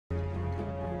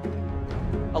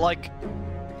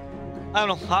I don't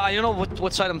know. I don't know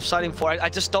what side I'm siding for. I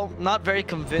just not very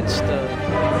convinced.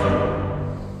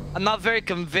 I'm not very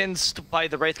convinced by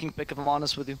the Wraith King pick, if I'm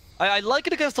honest with you. I like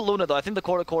it against the Luna though. I think the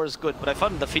core is good, but I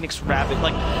found the Phoenix Rabbit,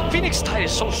 like Phoenix Tide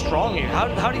is so strong here. How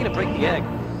are you gonna break the egg?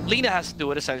 Lina has to do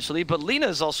it essentially, but Lina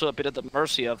is also a bit at the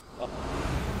mercy of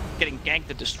getting ganked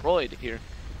and destroyed here.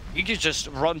 You can just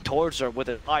run towards her with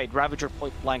a Tide, Ravager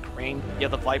point blank range. You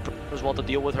have the Viper as well to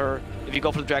deal with her. If you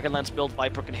go for the Dragonlance build,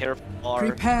 Viper can hit her from far.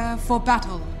 Prepare for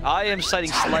battle. I am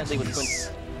siding slightly with Quinn.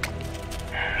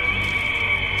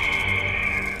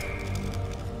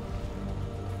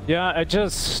 Yeah,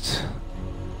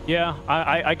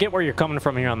 I get where you're coming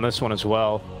from here on this one as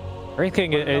well. Wraith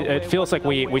King, it feels like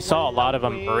we saw a lot of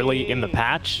them early in the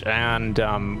patch, and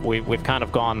we've kind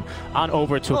of gone on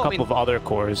over to a couple of other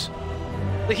cores.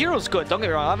 The hero's good, don't get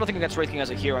me wrong. I'm nothing against Wraith King as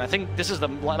a hero, and I think this is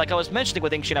like I was mentioning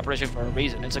with Ancient Apparition for a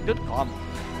reason. It's a good combo.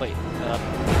 Wait,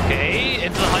 okay,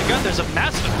 into the high ground. There's a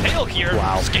massive tail here.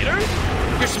 Wow. Skitter,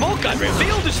 your smoke got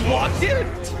revealed, just walked in.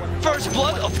 First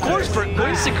blood, of course, for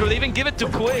Quinn. They even give it to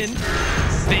Quinn.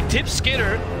 They tip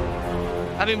Skitter.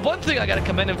 I mean, one thing I gotta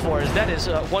commend him for is that is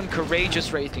one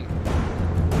courageous Wraith King.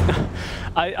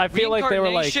 I feel like they were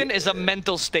like... Reincarnation is a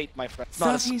mental state, my friend.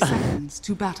 30 seconds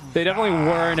to battle. They definitely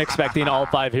weren't expecting all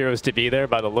 5 heroes to be there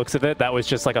by the looks of it. That was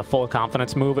just like a full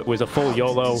confidence move. It was a full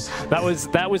YOLO. That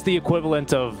was the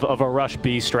equivalent of a Rush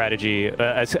B strategy,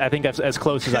 I think as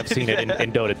close as I've seen it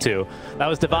in Dota 2. That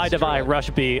was divide, Rush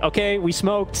B. Okay, we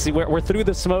smoked. See, we're through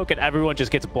the smoke, and everyone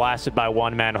just gets blasted by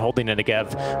one man holding a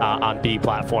Negev on B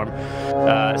platform.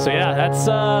 So yeah, that's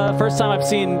first time I've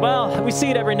seen, well, we see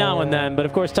it every now and then, but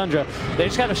of course Tundra, they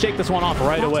just kind of shake this one off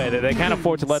right away. They can't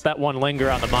afford to let that one linger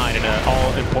on the mind in an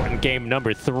all-important game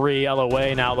number 3.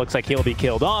 LOA now looks like he'll be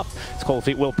killed off. His Cold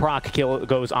Feet will proc. Kill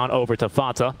goes on over to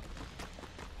Fata.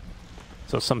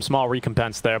 So some small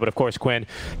recompense there, but of course Quinn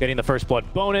getting the first blood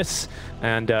bonus,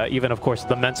 and even of course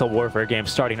the mental warfare game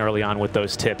starting early on with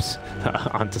those tips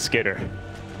onto Skitter.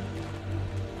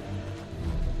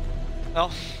 Well,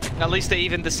 at least they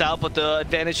evened this out, but the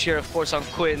advantage here, of course, on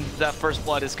Quinn, that first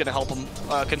blood is going to help him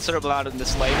considerably out in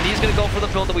this lane. And he's going to go for the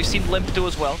build that we've seen Limp do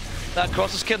as well. That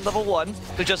crosses Kid level 1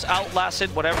 to just outlast it,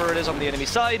 whatever it is on the enemy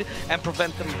side, and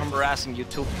prevent them from harassing you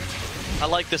too. I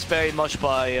like this very much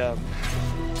by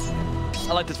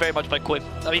Quinn.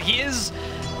 I mean, he is,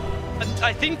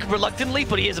 I think reluctantly,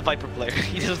 but he is a Viper player.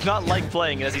 He does not like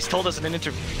playing it, as he's told us in an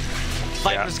interview.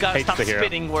 Viper's got to stop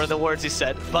spinning were the words he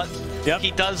said, but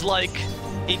he does like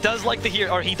the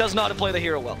hero, or he does know how to play the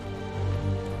hero well.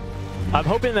 I'm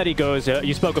hoping that he goes,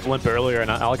 you spoke of Limp earlier, and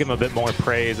I'll give him a bit more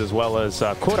praise, as well as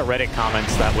quote a Reddit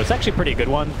comments that was actually a pretty good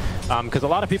one, because a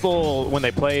lot of people, when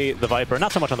they play the Viper,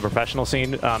 not so much on the professional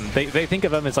scene, they think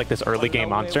of him as like this early game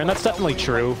monster, and that's definitely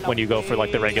true when you go for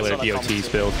like the regular DOTs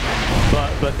build,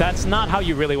 but that's not how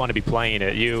you really want to be playing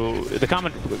it. The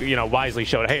comment, wisely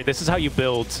showed, hey, this is how you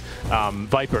build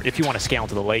Viper if you want to scale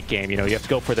into the late game. You have to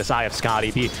go for this Eye of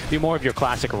Scotty, be more of your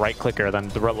classic right clicker than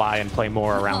to rely and play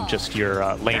more around just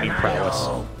your laning prowess.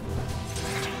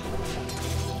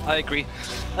 I agree.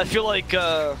 I feel like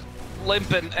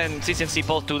Limp and CCNC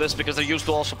both do this because they're used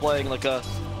to also playing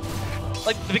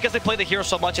because they play the hero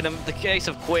so much. And in the case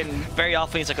of Quinn, very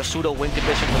often it's like a pseudo win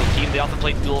condition for the team. They often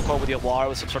play dual core with Yawar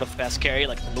with some sort of fast carry,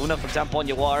 like Luna, for example, on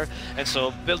Yawar. And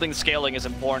so building scaling is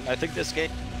important. I think this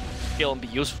game scale and be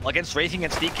useful against Wraith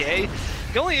against DK.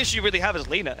 The only issue you really have is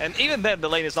Lina, and even then the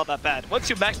lane is not that bad. Once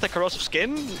you max the corrosive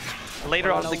skin later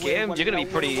on in the game, you're gonna be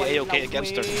pretty A-okay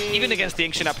against her, even against the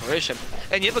Ancient Apparition.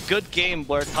 And you have a good game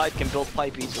where Tide can build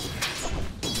pipe easily.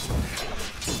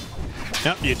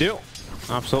 Yep, you do.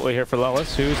 Absolutely here for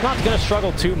Lelis, who's not going to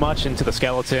struggle too much into the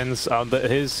skeletons.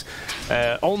 His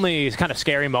only kind of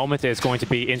scary moment is going to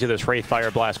be into this Wraith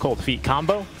Fire Blast Cold Feet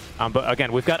combo. But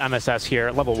again, we've got MSS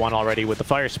here, level 1 already, with the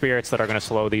Fire Spirits that are going to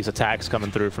slow these attacks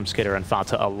coming through from Skitter and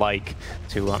Fata alike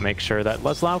to make sure that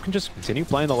Leslau can just continue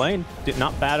playing the lane.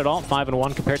 Not bad at all,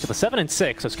 5-1 compared to the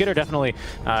 7-6. So Skitter definitely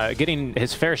getting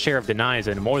his fair share of denies,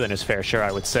 and more than his fair share,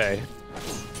 I would say.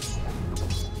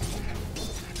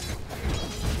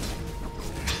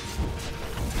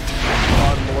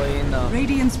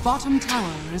 Radiant's bottom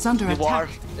tower is under attack.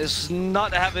 Is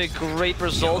not having great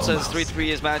results as 3-3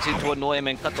 is managing to annoy him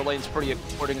and cut the lanes pretty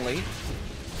accordingly.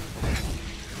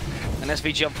 And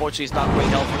SVG unfortunately is not great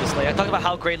help for this lane. I talked about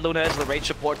how great Luna is, the range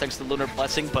support thanks to Lunar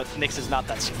Blessing, but Nyx is not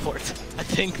that support. I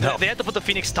think they had to put the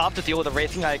Phoenix top to deal with the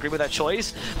Wraithing. I agree with that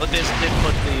choice, but this did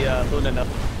put the Luna up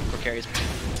for carries.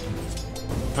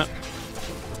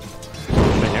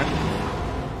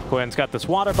 Quinn's got this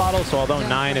water bottle, so although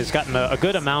 9 has gotten a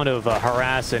good amount of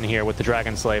harass in here with the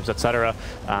Dragon Slaves, etc.,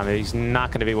 he's not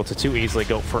going to be able to too easily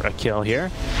go for a kill here.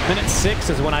 Minute 6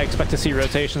 is when I expect to see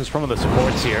rotations from the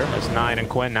supports here, as 9 and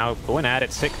Quinn now going at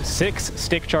it. Six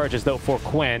stick charges, though, for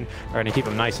Quinn are going to keep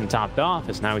him nice and topped off,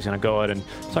 as now he's going to go ahead and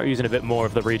start using a bit more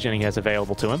of the regen he has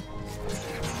available to him.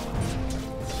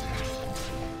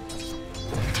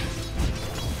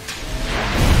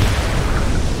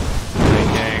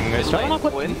 Starting off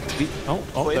with Quinn.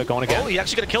 Quinn. They're going again. Oh, he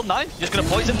actually gonna kill 9. Just gonna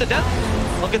poison to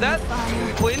death. Look at that.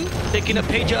 Quinn taking a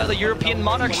page out of the European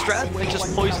Monarch strat and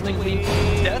just poisoning Lina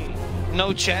to death.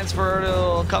 No chance for her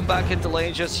to come back into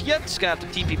lane just yet. Just gonna have to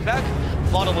TP back.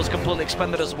 Bottle was completely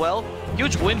expended as well.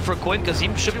 Huge win for Quinn because he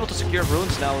should be able to secure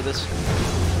runes now with this.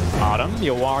 Autumn,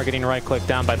 Yawar getting right-clicked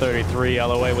down by 33.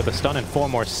 LOA with a stun in 4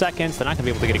 more seconds. They're not going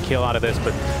to be able to get a kill out of this,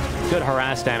 but good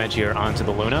harass damage here onto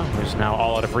the Luna, who's now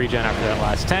all out of regen after that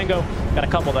last tango. Got a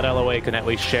couple that LOA can at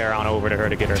least share on over to her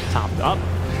to get her topped up.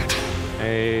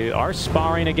 They are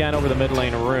sparring again over the mid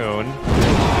lane rune.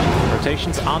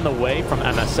 Rotations on the way from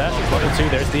MSS. Dota2,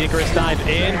 there's the Icarus dive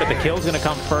in, but the kill's going to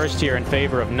come first here in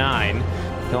favor of 9.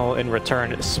 He'll, in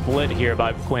return, split here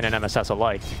by Quinn and MSS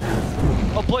alike.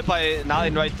 Well, played by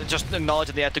 9, right? Just acknowledge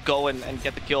that they had to go and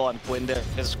get the kill on Quinn there,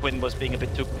 because Quinn was being a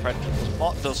bit too friendly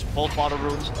with those both bottle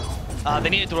runes. They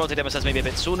needed to rotate MSS maybe a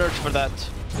bit sooner for that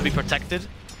to be protected.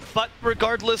 But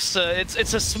regardless,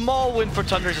 it's a small win for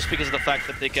Tundra just because of the fact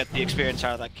that they get the experience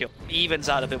out of that kill. Evens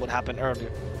out of it what happened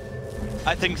earlier.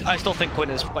 I still think Quinn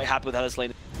is quite happy with how this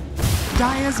lane.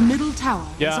 Dire's middle tower.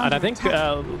 Yeah, and I think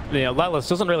Lelis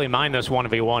doesn't really mind this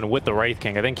 1v1 with the Wraith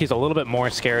King. I think he's a little bit more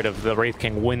scared of the Wraith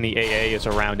King when the AA is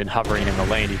around and hovering in the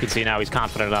lane. You can see now he's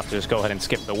confident enough to just go ahead and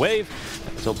skip the wave.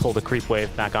 So he'll pull the creep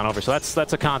wave back on over. So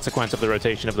that's a consequence of the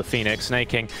rotation of the Phoenix. Snake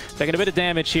King taking a bit of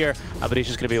damage here, but he's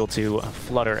just going to be able to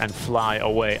flutter and fly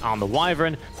away on the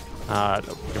Wyvern.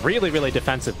 Really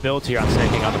defensive build here on Snake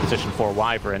King on the position 4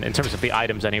 Wyvern, in terms of the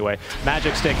items anyway.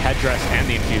 Magic Stick, Headdress, and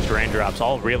the Infused Raindrops,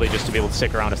 all really just to be able to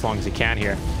stick around as long as he can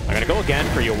here. They're going to go again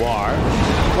for Yawar.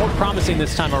 More promising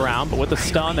this time around, but with the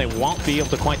stun, they won't be able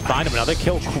to quite find him. Another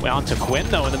kill onto Quinn,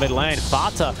 though, in the mid lane.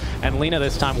 Fata and Lina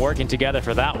this time working together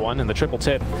for that one, and the triple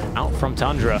tip out from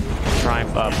Tundra to try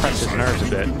and press his nerves a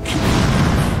bit.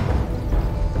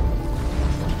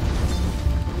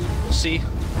 We'll see.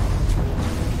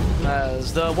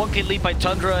 As the 1k lead by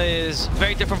Tundra is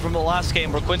very different from the last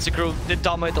game where Quincy Crew did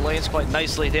dominate the lanes quite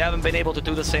nicely. They haven't been able to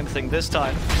do the same thing this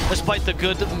time. Despite the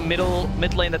good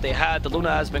mid lane that they had, the Luna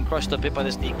has been crushed a bit by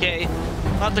this DK.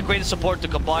 Not the greatest support to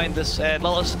combine this, and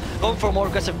Lelis going for a more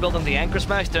aggressive build on the Anchor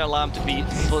Smash didn't allow him to be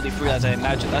completely free as I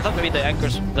imagined. I thought maybe the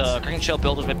Kraken Shell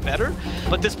build was a bit better,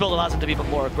 but this build allows him to be a bit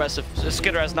more aggressive.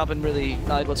 Skitter has not been really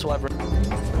denied whatsoever.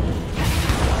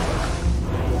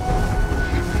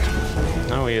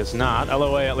 No, he is not.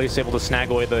 LOA at least able to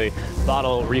snag away the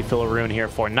bottle refill rune here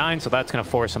for 9, so that's going to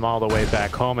force him all the way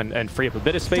back home and free up a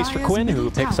bit of space for Quinn,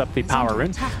 who picks up the power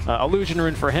rune. Illusion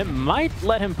rune for him might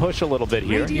let him push a little bit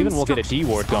here. Even will get a D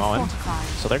ward going.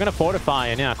 So they're going to fortify,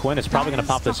 and yeah, Quinn is probably going to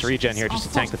pop this regen here just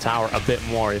to tank the tower a bit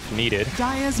more if needed.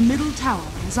 Dire's middle tower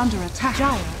is under attack.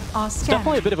 Dire are it's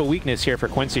definitely a bit of a weakness here for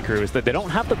Quincy Crew is that they don't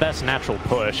have the best natural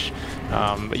push.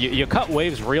 You cut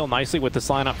waves real nicely with this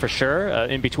lineup for sure,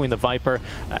 in between the Viper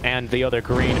and the other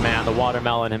green man, the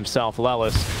Watermelon himself,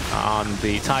 Lelis, on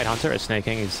the Tidehunter. As Snake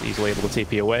King is easily able to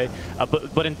TP away.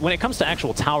 But when it comes to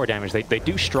actual tower damage, they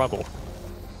do struggle.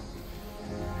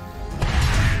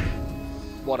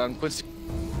 What, on Quincy?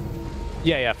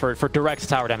 Yeah, for direct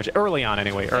tower damage. Early on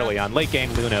anyway, early on. Late game,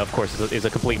 Luna, of course, is a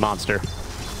complete monster.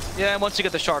 Yeah, and once you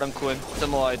get the shard on Quinn,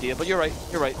 similar idea. But you're right,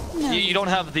 you're right. No. You don't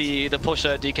have the push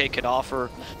that DK can offer.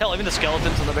 Hell, even the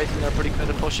skeletons on the Wraith are pretty good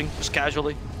at pushing, just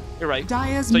casually. You're right.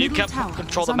 So you can't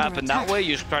control the map in that way,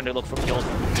 you're just trying to look for kills.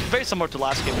 Very similar to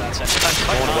last game in that sense.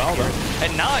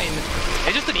 And 9,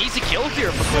 it's just an easy kill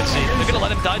here for Quincy. They're going to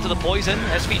let him die to the poison.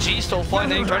 SVG still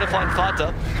finding, trying to find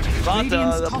Fata.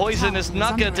 Fata, the poison is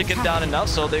not going to take him down enough,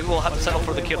 so they will have to settle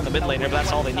for the kill in the mid lane if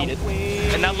that's all they needed.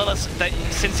 And now Lelis,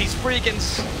 since he's free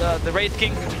against the Wraith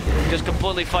King, just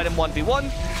completely fight him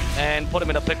 1v1 and put him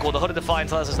in a pickle. The Hooded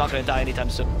Defiance, Lelis is not going to die anytime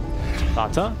soon.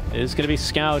 Fata is going to be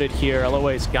scouted here.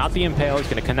 LOA's got the Impale. He's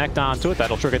going to connect onto it.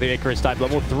 That'll trigger the Icarus dive.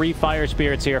 Level 3 Fire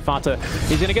Spirits here. Fata,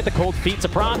 he's going to get the Cold Feet to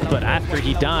proc, but after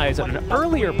he dies at an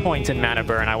earlier point in mana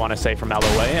burn, I want to say, from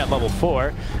LOA at level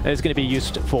 4, is going to be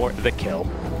used for the kill.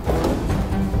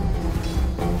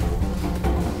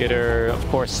 Gitter, of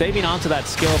course, saving onto that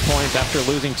skill point after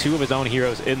losing 2 of his own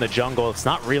heroes in the jungle. It's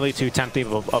not really too tempting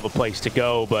of a place to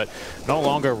go, but no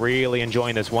longer really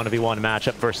enjoying this 1v1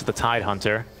 matchup versus the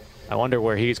Tidehunter. I wonder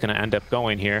where he's going to end up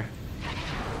going here.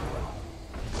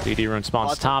 DD rune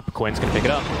spawns top. Quinn's gonna pick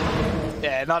it up.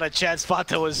 Yeah, not a chance.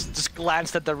 Vata was just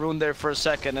glanced at the rune there for a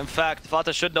second. In fact,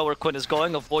 Vata should know where Quinn is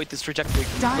going, avoid this trajectory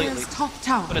completely. Dire's top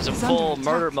tower Quinn is in full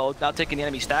murder mode, now taking the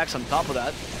enemy stacks on top of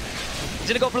that. He's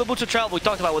gonna go for the boots of travel we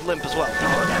talked about with Limp as well.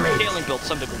 Scaling build to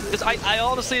some degree. Because I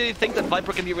honestly think that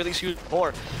Viper can be really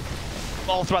useful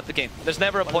all throughout the game. There's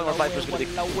never a point where Viper's gonna be.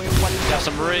 You have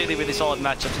some really, really solid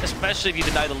matchups, especially if you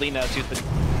deny the Lina too.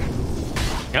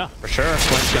 Yeah, for sure.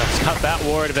 Quinn's got that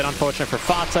ward, a bit unfortunate for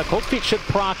Fata. Cold Feet should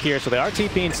proc here, so they are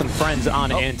TPing some friends on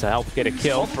in to help get a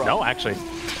kill. No, actually,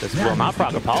 this will not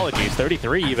proc. Apologies.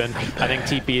 33 even, I think,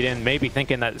 TP'd in, maybe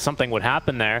thinking that something would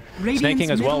happen there. Snaking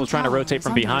as well was trying to rotate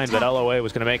from behind, but LOA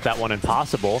was going to make that one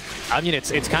impossible. I mean,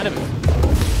 it's kind of...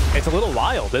 It's a little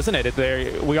wild, isn't it?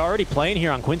 We're already playing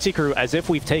here on QCY as if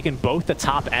we've taken both the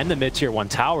top and the mid-tier 1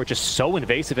 tower, just so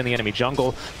invasive in the enemy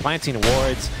jungle, planting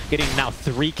wards, getting now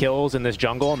 3 kills in this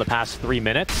jungle in the past 3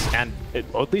 minutes, and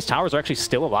both these towers are actually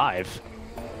still alive.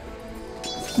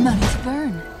 Money's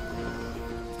burn.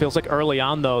 Feels like early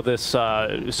on, though, this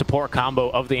support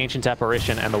combo of the Ancient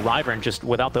Apparition and the Wyvern, just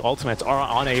without the ultimates,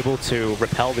 are unable to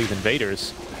repel these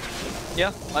invaders.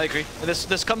 Yeah, I agree.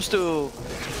 This comes to...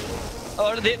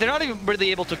 they're not even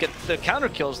really able to get the counter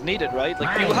kills needed, right?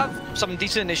 Like, you have some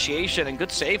decent initiation and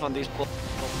good save on these,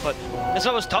 but that's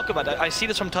what I was talking about. I see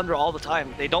this from Tundra all the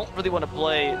time. They don't really want to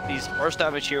play these burst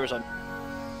damage heroes on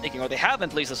taking, or they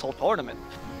haven't at least this whole tournament.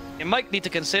 They might need to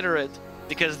consider it,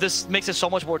 because this makes it so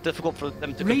much more difficult for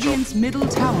them to Radiant's middle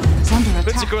tower is under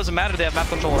attack. QCY doesn't matter, they have map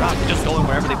control around. They're just going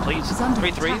wherever they please.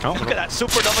 3-3. Oh, look at that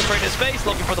super double straight in his face,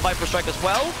 looking for the Viper Strike as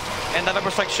well. And that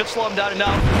Viper Strike should slow him down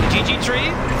enough. The GG tree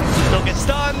still gets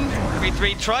stunned.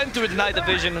 3-3 trying to deny the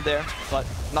vision there, but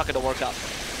not going to work out.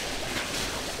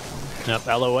 Yep,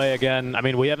 LOA again. I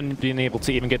mean, we haven't been able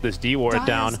to even get this D ward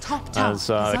down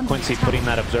as Quincy putting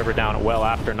that observer down well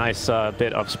after. Nice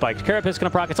bit of spiked. Carapace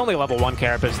gonna proc. It's only a level 1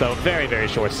 Carapace though. Very, very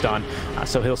short stun.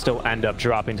 So he'll still end up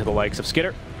dropping to the likes of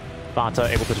Skitter. Vata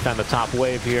able to defend the top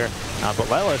wave here. But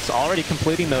Lelis already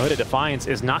completing the Hooded Defiance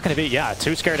is not going to be,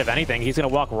 too scared of anything. He's going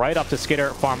to walk right up to Skitter,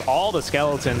 farm all the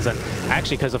skeletons, and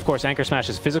actually, because of course Anchor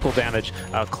Smash's physical damage,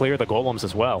 clear the golems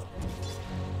as well.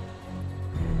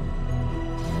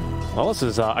 Well, this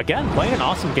is, again, playing an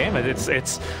awesome game.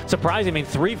 It's surprising. I mean,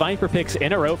 3 Viper picks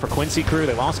in a row for QCY.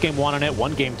 They lost game 1 on it,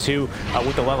 won game 2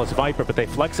 with the Lelis Viper, but they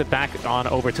flex it back on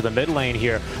over to the mid lane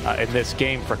here in this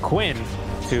game for Quinn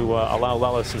to allow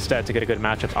Lelis instead to get a good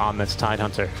matchup on this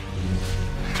Tidehunter.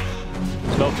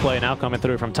 Smoke play now coming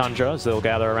through from Tundra as they'll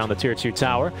gather around the tier 2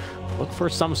 tower. Look for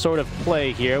some sort of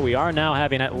play here. We are now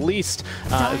having at least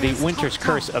the Winter's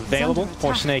Curse available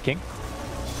for snaking.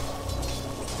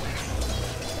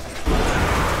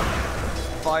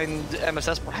 Find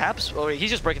MSS perhaps, or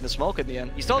he's just breaking the smoke in the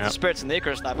end. He still has the Spirits and the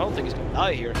Acre snap. I don't think he's gonna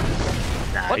die here.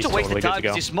 Bunch of wasted time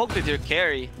because you smoked with your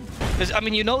carry. Because I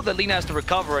mean, you know that Lina has to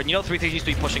recover, and you know 3-3 used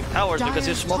to be pushing towers because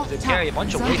you smoked with your carry. A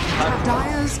bunch of wasted time.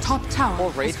 Dire's top tower or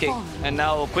Wraith King, and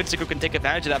now QCY can take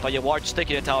advantage of that by Yawar just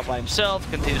taking the tower by himself.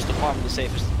 Continues to farm the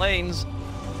safest lanes.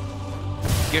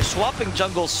 You're swapping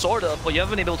jungles sort of, but you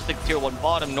haven't been able to take the tier 1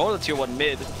 bottom nor the tier 1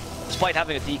 mid, despite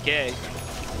having a DK.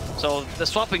 So the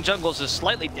swapping jungles is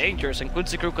slightly dangerous, and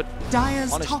QCY could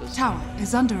Dire's top tower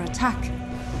is under attack.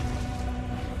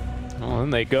 Well,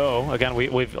 and they go. Again,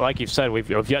 we've like you've said,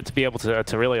 we've yet to be able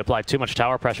to really apply too much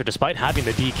tower pressure, despite having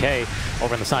the DK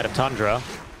over on the side of Tundra.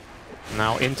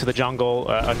 Now into the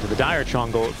jungle, into the Dire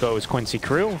jungle goes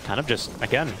QCY. Kind of just,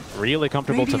 again, really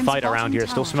comfortable to fight around here.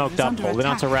 Still smoked up, holding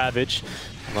on to Ravage.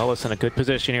 Lelis in a good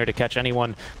position here to catch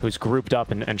anyone who's grouped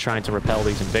up and trying to repel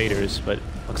these invaders. But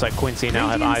looks like QCY now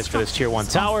have eyes for this tier 1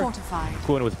 tower.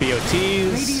 Quinn with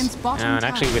BOTs. And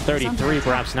actually with 33,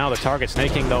 perhaps now the target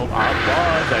snaking though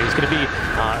above. He's going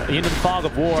to be into the fog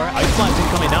of war. Ice Blasting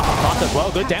coming down from Fata as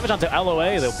well. Good damage onto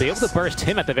LOA. They'll be able to burst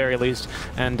him at the very least.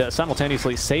 And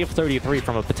simultaneously save 33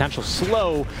 from a potential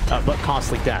slow but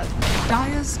costly death.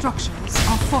 Dire's structures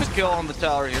are fortified. Good kill on the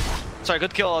tower here. Sorry,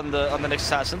 good kill on the next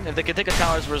assassin. If they can take a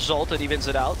tower as a result, it evens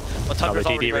it out. But Tundra's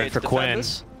already ready to defend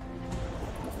this.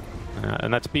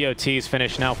 And that's BOT's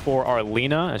finish now for our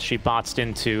Lina as she botsed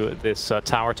into this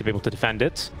tower to be able to defend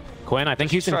it. Quinn, I think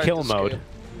he's in kill mode.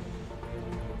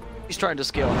 He's trying to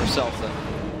scale herself then.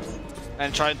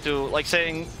 And trying to, like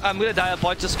saying, I'm going to die a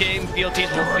bunch this game.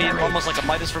 BOT's will be almost like a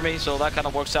Midas for me, so that kind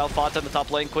of works out. Fata in the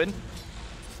top lane, Quinn.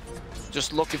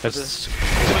 Just looking for this.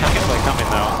 Coming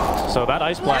though. So that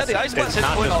Ice Blast, the Ice Blast is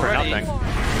not just for nothing.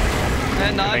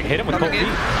 And they hit him with cold feet.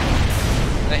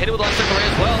 They hit it with Electric Array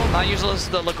as well. Not useless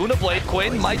the Laguna Blade.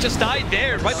 Quinn might just die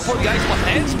there right before the Ice One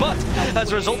ends, but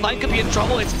as a result, 9 could be in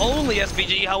trouble. It's only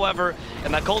SVG, however,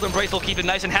 and that Cold Embrace will keep it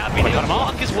nice and happy. He'll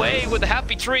block his way with the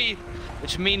Happy Tree,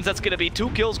 which means that's going to be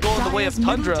 2 kills going the way of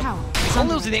Tundra.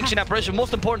 Only losing the Ancient Apparition,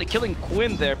 most importantly, killing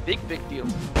Quinn there. Big deal.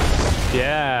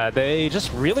 Yeah, they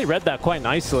just really read that quite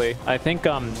nicely. I think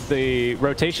the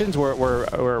rotations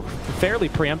were fairly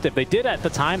preemptive. They did at the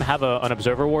time have an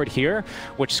Observer Ward here,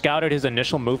 which scouted his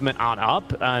initial movement on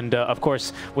up. And of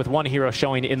course, with one hero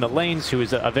showing in the lanes, who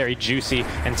is a very juicy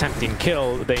and tempting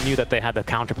kill, they knew that they had the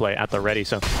counterplay at the ready.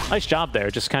 So nice job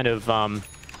there, just kind of...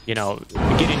 you know,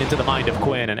 getting into the mind of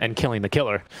Quinn and killing the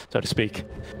killer, so to speak.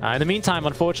 In the meantime,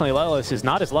 unfortunately, Lelis is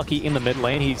not as lucky in the mid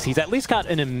lane. He's at least got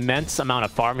an immense amount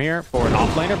of farm here for an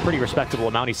offlaner. Pretty respectable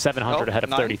amount. He's 700 ahead of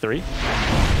 33.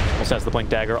 Almost has the Blink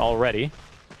Dagger already.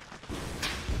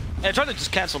 And trying to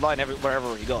just cancel 9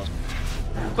 wherever he goes.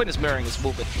 Quinn is mirroring his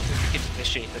movement in his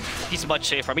shape, and he's much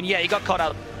safer. I mean, yeah, he got caught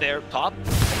out there top.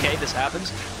 Okay, this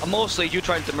happens. Mostly you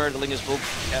trying to mirror the Lina's move,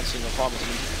 canceling the farm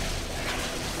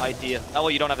idea. That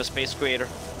way you don't have a space creator.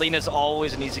 Lina's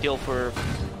always an easy kill for...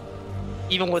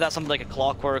 Even without something like a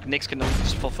Clockwork, Nyx can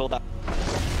just fulfill that.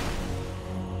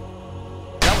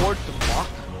 That word to block?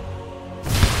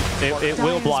 It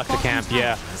will block the camp,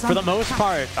 yeah. For the most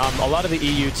part, a lot of the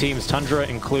EU teams, Tundra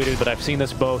included, but I've seen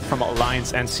this both from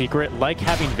Alliance and Secret, like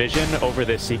having vision over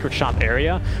this Secret Shop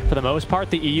area. For the most part,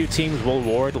 the EU teams will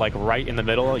ward like right in the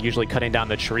middle, usually cutting down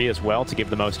the tree as well to give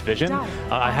the most vision.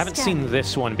 I haven't seen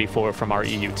this one before from our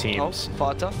EU teams. Oh,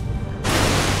 Fata.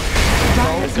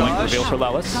 Oh, gosh. Reveal for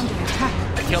Lelis.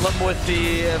 I kill him with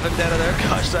the Vendetta there.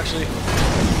 Gosh, it's actually...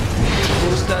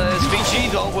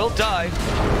 SVG though will die.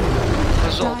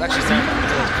 Result actually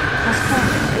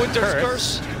Winter's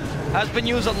Curse has been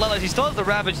used on Lelis. He still has the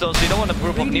Ravage though, so you don't want to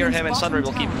group up near him, and Sunray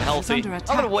will keep him healthy.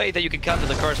 Another way that you can counter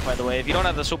the curse, by the way, if you don't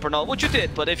have the Supernova, which you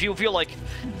did, but if you feel like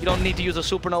you don't need to use the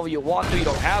Supernova, you want to, you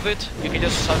don't have it, you can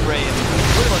just Sunray and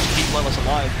pretty much keep Lelis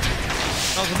alive.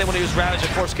 I don't think they want to use Ravage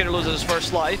before Skitter loses his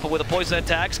first life, but with a poison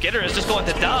attack, Skitter is just going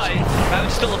to die.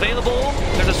 Ravage is still available.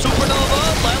 There's a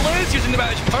Supernova. Lelis using the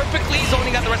Ravage perfectly,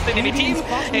 zoning out the rest of the enemy team,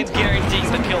 and guaranteeing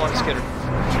the kill on Skitter.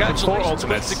 Congratulations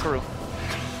to the crew.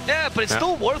 Yeah, but it's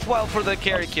still worthwhile for the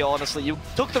carry kill, honestly. You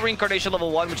took the Reincarnation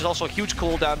level 1, which is also a huge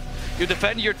cooldown. You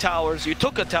defend your towers. You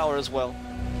took a tower as well.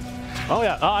 Oh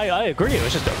yeah, I agree. It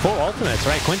was just 4 ultimates,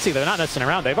 right? Quincy, they're not messing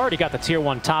around. They've already got the tier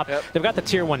 1 top. Yep. They've got the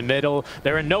tier 1 middle.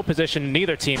 They're in no position,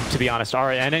 neither team, to be honest,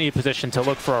 are in any position to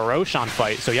look for a Roshan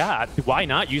fight. So yeah, why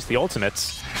not use the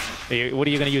ultimates? What are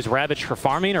you going to use, Ravage for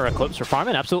farming or Eclipse for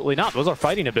farming? Absolutely not. Those are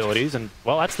fighting abilities, and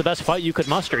well, that's the best fight you could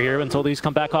muster here until these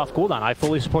come back off cooldown. I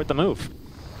fully support the move.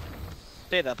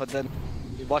 Say that, but then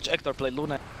you watch Hector play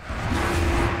Luna.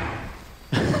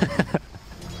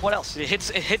 What else? It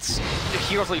hits the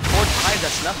heroes like 4 times,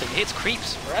 that's nothing. It hits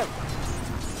creeps forever.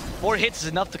 4 hits is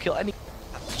enough to kill any...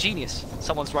 Genius.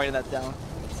 Someone's writing that down.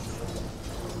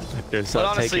 There's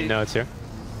taking notes here.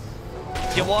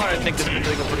 Yawar, I think, has been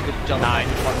doing a pretty good job. 9.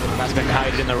 He's been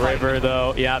hiding in the river,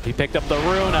 though. Yeah, he picked up the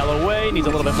rune. LOA needs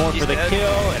a little bit more for the kill.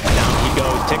 And down he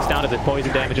goes. Ticks down to the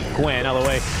poison damage of Quinn.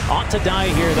 LOA ought to die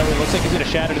here, though. It looks like he's going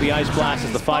to shatter to the Ice Blast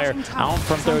as the fire out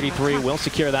from 33 will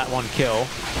secure that 1 kill.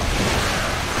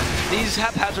 These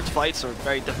haphazard fights are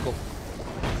very difficult.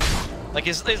 Like,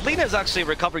 his Lina is actually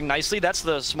recovering nicely. That's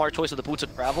the smart choice of the Boots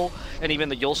of Travel and even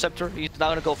the Yule Scepter. He's not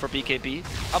going to go for BKB.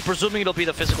 I'm presuming it'll be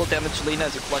the physical damage to Lina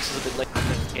as it flexes a bit late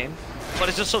in the game. But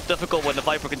it's just so difficult when the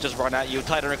Viper can just run at you,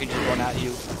 Titanner can just run at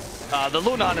you. The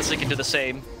Luna honestly can do the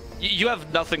same. You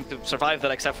have nothing to survive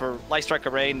that except for Light Strike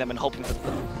Array them and hoping for the...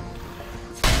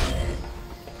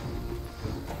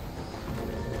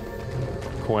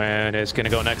 Quinn is going to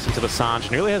go next into the Sange.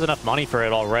 Nearly has enough money for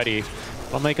it already.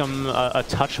 It'll make him a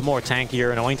touch more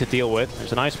tankier, annoying to deal with.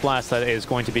 There's an Ice Blast that is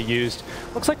going to be used.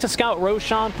 Looks like to scout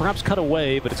Roshan, perhaps cut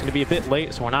away, but it's going to be a bit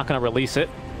late, so we're not going to release it.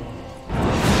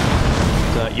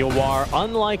 Yawar,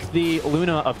 unlike the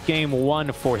Luna of Game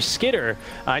 1 for Skitter,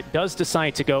 does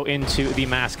decide to go into the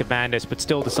Mask of Madness, but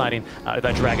still deciding that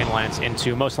Dragonlance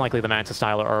into most likely the Manta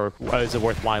Styler is a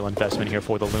worthwhile investment here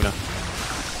for the Luna.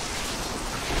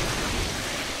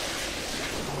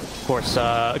 Of course,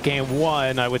 Game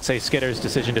 1, I would say Skitter's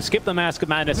decision to skip the Mask of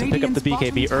Madness and pick up the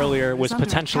BKB earlier was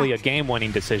potentially a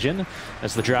game-winning decision,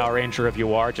 as the Drow Ranger of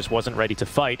Yawar just wasn't ready to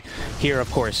fight. Here,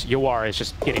 of course, Yawar is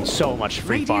just getting so much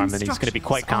free farm, and he's going to be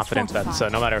quite confident that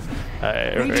no matter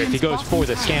if he goes for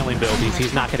the scaling build,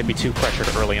 he's not going to be too pressured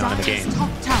early on in the game.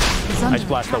 Ice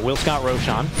Blast, though, will scout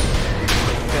Roshan.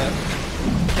 Yeah.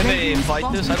 Can they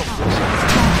fight this? I don't think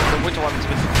so. The Winter Weapon's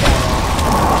been...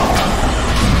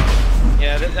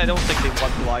 Yeah, I don't think they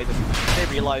want to either. They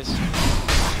realize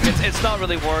it's not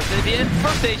really worth it. The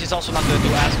first stage is also not going to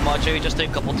do as much. You just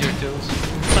take a couple tier 2s.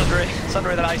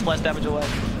 Sundray that ice blast damage away.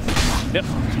 Yep.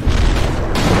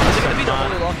 Is it going to be the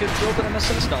only lock-in build that I'm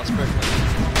missing? No, it's perfect.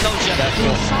 No jet.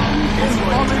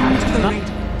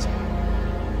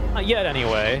 Not yet,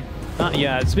 anyway. Not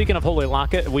yet. Speaking of Holy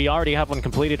Locket, we already have one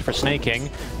completed for Snaking.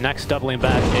 Next, doubling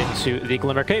back into the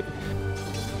Glimmer Cape.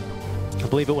 I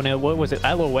believe it what was it,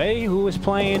 LOA who was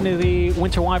playing the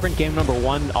Winter Wyvern game number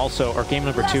 1 also, or game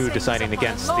number 2 deciding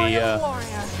against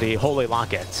the Holy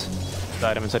Locket.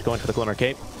 Item instead going for the Glimmer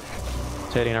Cape.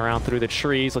 Heading around through the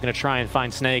trees, looking to try and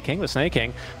find Snaking. The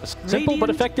Snaking, simple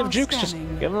but effective jukes, just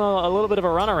giving a little bit of a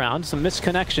runaround. Some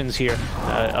misconnections here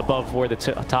above where the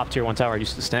top tier 1 tower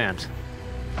used to stand.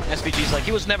 SPG's like,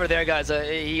 he was never there, guys.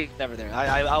 He never there.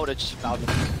 I would have just found him.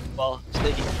 Well,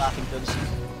 Snaking laughing things.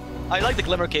 I like the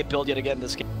Glimmer Cape build yet again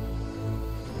this game.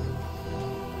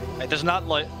 Right, there's not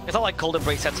like, it's not like Cold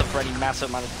Embrace sets up for any massive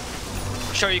amount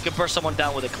of. Sure, you can burst someone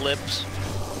down with Eclipse,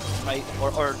 right?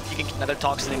 Or you can get another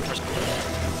Toxin for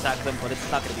attack them, but it's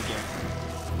not going to be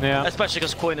guaranteed. Yeah. Especially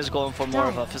because Quinn is going for more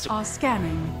of a physical. Are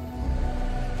scanning.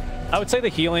 I would say the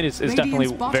healing is definitely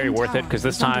very worth it, because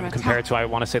this time, compared to, I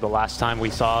want to say, the last time we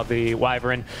saw the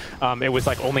Wyvern, it was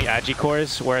like only Agi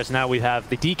cores, whereas now we have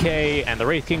the DK and the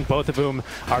Wraith King, both of whom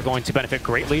are going to benefit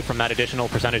greatly from that additional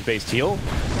percentage-based heal.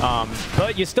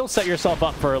 But you still set yourself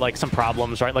up for like some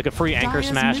problems, right? Like a free Anchor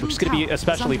Smash, which is going to be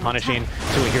especially punishing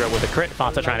to a hero with a crit.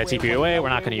 Fanta trying to TP you away. We're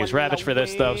not going to use Ravage for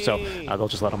this, though, so they'll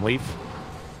just let him leave.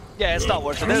 Yeah, it's not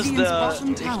worth it. There's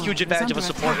the huge advantage of a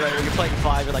support, right? When you're playing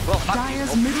 5, you're like, well, fuck you.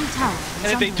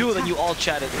 And if they do, then you all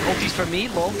chat it. Ulti's for me,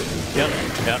 lol.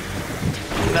 Yep.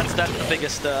 That's the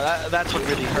biggest, that's what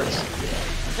really hurts.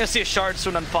 You're gonna see a shard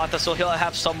soon on Fanta, so he'll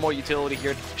have some more utility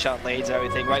here to shout blades and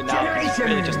everything. Right now, it's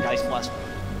really just an Ice Blast.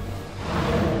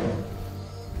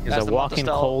 He's a walking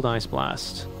cold Ice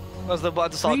Blast. As the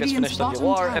Montasol gets finished on the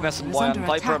war, MSY on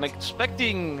Viper, I'm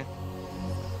expecting...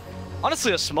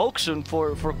 honestly, a smoke soon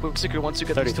for Quickseeker once you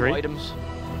get these 2 items.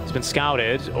 He's been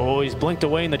scouted. Oh, he's blinked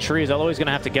away in the trees. Always going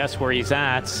to have to guess where he's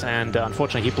at. And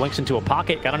unfortunately, he blinks into a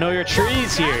pocket. Got to know your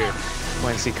trees here.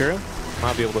 Quinseeker.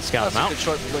 I'll be able to scout him out. That's a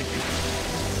good short blink.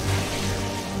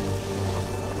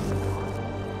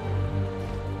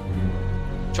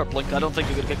 Short blink. I don't think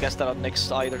you could guess that on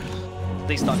Nyx either. At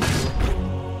least not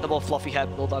double fluffy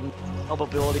hat build on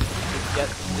ability to get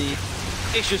the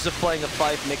issues of playing a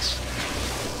 5 Nyx.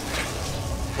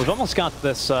 We've almost got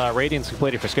this Radiance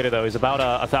completed for Skidder, though. He's about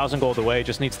 1,000 gold away.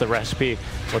 Just needs the recipe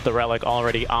with the Relic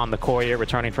already on the courier,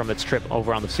 returning from its trip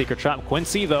over on the Secret Trap.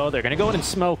 Quincy, though, they're going to go in and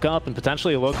smoke up and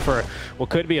potentially look for what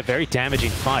could be a very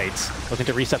damaging fight. Looking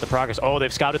to reset the progress. Oh,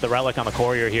 they've scouted the Relic on the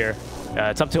courier here.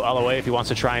 It's up to LOA if he wants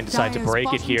to try and decide to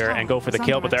break it here and go for the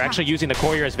kill, but they're actually using the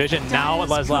courier as vision. Now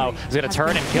Leslau is going to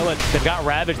turn and kill it. They've got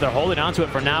Ravage. They're holding onto it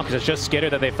for now because it's just Skidder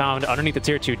that they found underneath the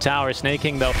tier 2 tower.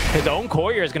 Snaking, though, his own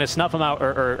courier is going to snuff him out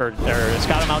or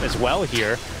scout him out as well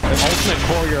here. The ultimate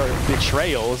courier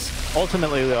betrayals.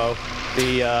 Ultimately, though,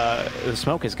 the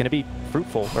smoke is going to be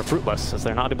fruitful or fruitless as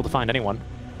they're not able to find anyone.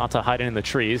 Fanta hiding in the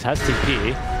trees, has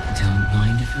TP.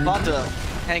 Fanta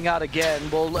hang out again.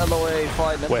 Will LOA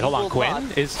find them? Wait, hold on.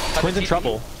 Quinn's in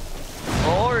trouble.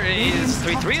 Or is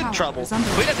 3-3 in trouble?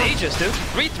 Quinn has Aegis, dude.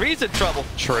 3-3's in trouble.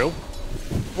 True.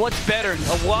 What's better,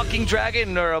 a walking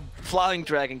dragon or a flying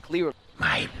dragon? Clear.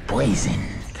 My poison.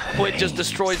 Quinn just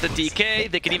destroys the DK.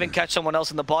 They can even catch someone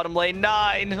else in the bottom lane.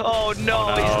 9. Oh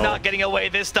no, he's not getting away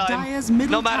this time.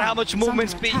 No matter how much movement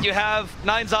speed you have.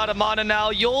 9's out of mana now.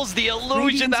 Yule's the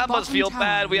illusion. That must feel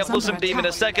bad. We have Lucent Beam in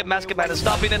a second. Masked Man is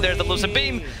stopping it. There's the Lucent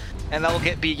Beam. And that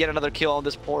will be yet another kill on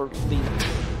this poor Lina.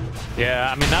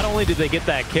 Yeah, I mean, not only did they get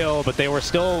that kill, but they were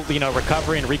still, you know,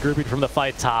 recovering, regrouping from the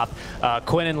fight top.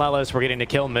 Quinn and Lelis were getting to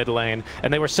kill mid lane,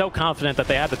 and they were so confident that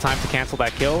they had the time to cancel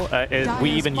that kill.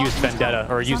 We even used Vendetta,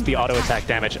 or used the auto attack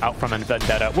damage out from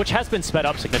Vendetta, which has been sped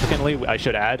up significantly, I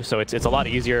should add. So it's a lot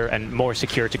easier and more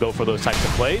secure to go for those types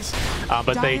of plays.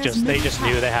 But they just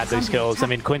knew they had these kills. I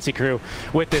mean, Quincy Crew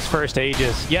with this first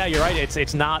Aegis, yeah, you're right.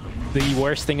 It's not the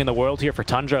worst thing in the world here for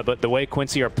Tundra, but the way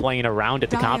Quincy are playing around it,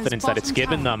 the confidence that it's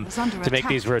given them to make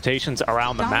these rotations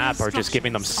around the map are just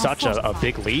giving them such a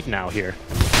big lead now here.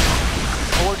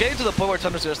 Well, we're getting to the point where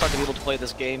Tundra's going to start to be able to play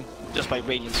this game just by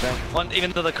Radiance, right?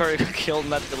 Even though the current kill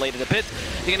that delayed it a bit,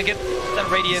 you're going to get that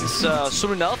Radiance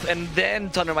soon enough, and then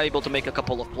Tundra might be able to make a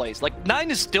couple of plays. Like, 9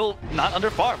 is still not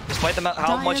under farm, despite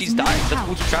how much he's dying. That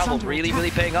boots of travel really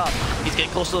paying off. He's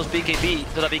getting close to those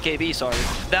BKB, sorry.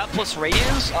 That plus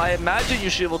Radiance, I imagine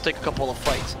you should be able to take a couple of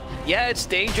fights. Yeah, it's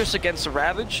dangerous against the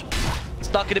Ravage. It's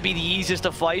It's not going to be the easiest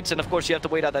of fights, and of course you have to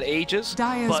wait out that ages,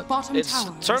 but it's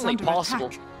certainly possible.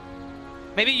 Attack.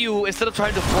 Maybe you, instead of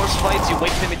trying to force fights, you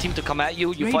wait for the team to come at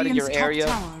you, you fight in your area,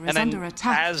 and then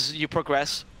as you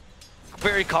progress,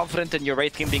 very confident in your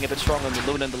Wraith team being a bit stronger than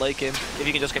the Luna in the late game, if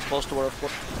you can just get close to her, of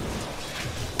course.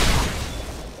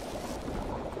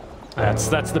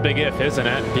 That's the big if, isn't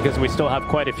it? Because we still have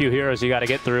quite a few heroes you got to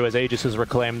get through, as Aegis is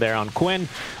reclaimed there on Quinn.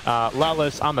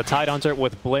 Lelis on the Tidehunter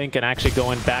with Blink, and actually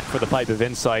going back for the Pipe of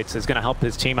Insights is going to help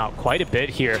his team out quite a bit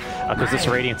here, because this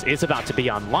Radiance is about to be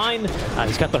online.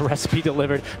 He's got the recipe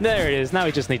delivered. There it is. Now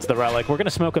he just needs the Relic. We're going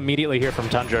to smoke immediately here from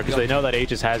Tundra, because they know that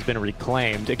Aegis has been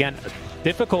reclaimed. Again,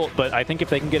 difficult, but I think if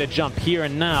they can get a jump here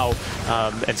and now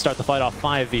and start the fight off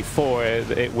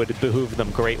 5v4, it would behoove them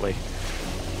greatly.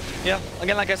 Yeah,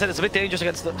 again, like I said, it's a bit dangerous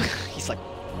against the... He's like...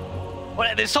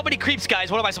 Well, there's so many creeps, guys.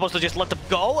 What am I supposed to just let them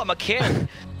go? I'm a kid.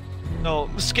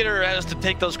 No, Skitter has to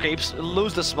take those creeps,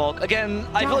 lose the smoke. Again,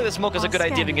 I feel like the smoke is a good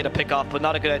idea if you get a pick off, but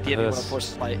not a good idea if you want to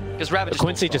force a fight. Because Ravage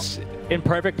Quincy just in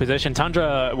perfect position.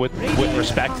 Tundra, with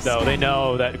respect though, they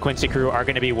know that Quincy crew are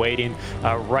going to be waiting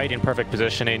right in perfect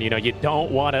positioning. You know, you don't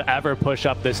want to ever push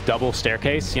up this double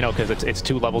staircase, you know, because it's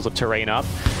 2 levels of terrain up.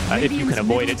 If you can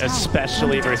avoid it,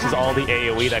 especially versus all the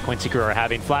AoE that Quincy crew are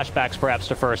having. Flashbacks perhaps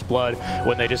to First Blood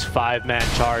when they just 5-man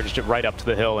charged right up to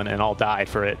the hill and all died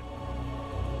for it.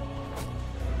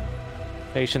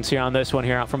 Patience here on this one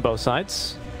here out from both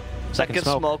sides. Second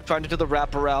smoke, trying to do the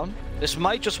wraparound. This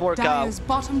might just work out.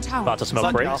 Bottom tower about to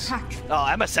smoke breaks.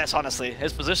 Oh, MSS, honestly.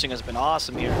 His positioning has been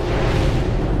awesome here.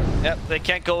 Yep, they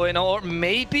can't go in, or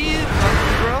maybe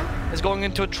Tundra is going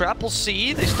into a trap. We'll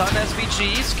see. They stun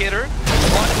SVG, Skitter.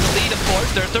 Wanted to lead, of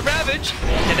course. There's the Ravage.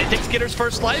 And they take Skitter's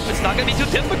first life. It's not going to be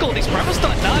too difficult. He's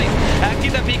perma-stun. Nice.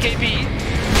 Acting that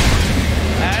BKB.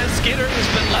 As Skitter has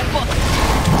been left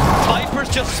behind. Viper's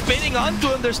just spinning onto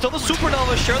him. There's still the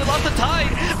Supernova. Sure, they lost the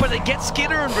Tide, but they get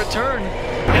Skitter in return.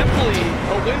 Definitely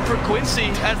a win for Quincy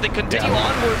as they continue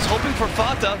onwards, hoping for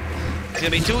Fata. It's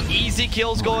going to be 2 easy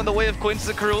kills going the way of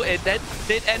Quincy's crew. That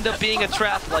did end up being a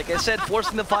trap. Like I said,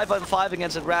 forcing the 5-on-5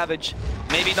 against a Ravage.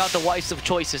 Maybe not the wisest of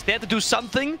choices. They had to do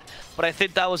something, but I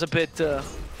think that was a bit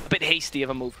hasty of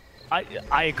a move.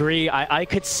 I agree. I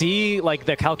could see like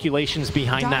the calculations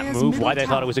behind that move, why they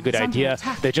thought it was a good idea.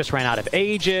 They just ran out of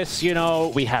Aegis, you know.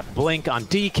 We have Blink on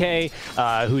DK,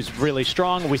 who's really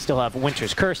strong. We still have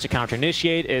Winter's Curse to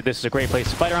counter-initiate. This is a great place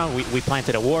to fight around. We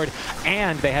planted a ward,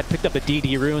 and they had picked up a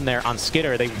DD rune there on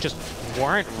Skitter. They just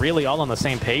weren't really all on the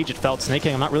same page. It felt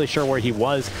snaking. I'm not really sure where he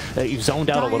was. He zoned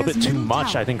out a little bit too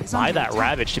much, I think, by that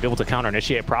Ravage to be able to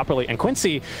counter-initiate properly. And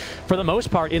Quincy, for the most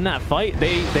part, in that fight,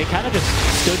 they kind of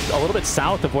just stood a little bit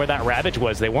south of where that Ravage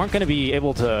was. They weren't going to be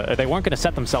able to, they weren't going to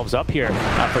set themselves up here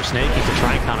for Snaky to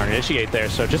try and counter-initiate there.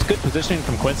 So just good positioning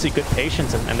from Quincy, good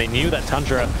patience, and they knew that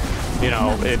Tundra, you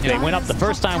know, if they went up the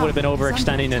first time, would have been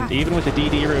overextending, and even with the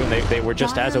DD rune, they were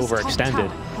just as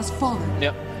overextended.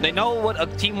 Yep. They know what a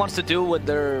team wants to do when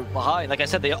they're behind. Like I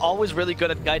said, they're always really good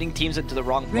at guiding teams into the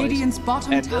wrong place.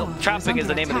 And trapping is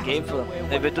the name of the game for them.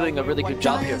 They've been doing a really good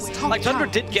job here. Like Tundra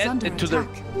did get into their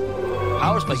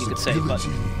power spike, you could say, but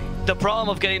the problem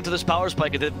of getting into this power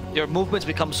spike is that your movements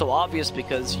become so obvious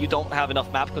because you don't have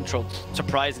enough map control to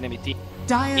surprise an enemy team.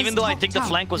 Even though I think the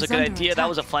flank was a good idea, that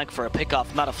was a flank for a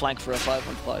pickoff, not a flank for a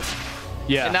 5-on-5.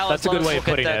 Yeah, that's a good way of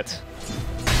putting it.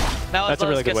 Now that's a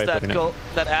really good way of putting it.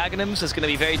 That Aghanims is going to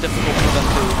be very difficult for them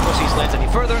to push these lanes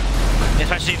any further,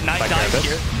 especially if Knight dies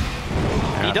here.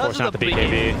 Yeah, he does the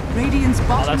BKB.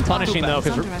 Oh, that's punishing though,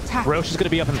 because Roche is going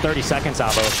to be up in 30 seconds,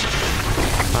 Albo.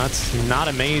 That's not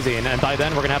amazing, and by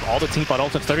then we're going to have all the team fight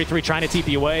ultimates. 33 trying to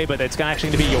TP away, but it's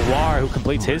actually going to be Yawar who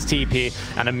completes his TP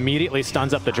and immediately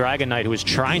stuns up the Dragon Knight, who is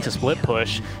trying to split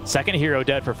push. Second hero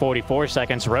dead for 44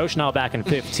 seconds. Roche now back in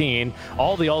 15.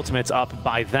 All the ultimates up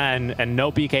by then, and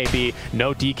no BKB,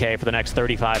 no DK for the next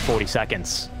 35-40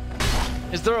 seconds.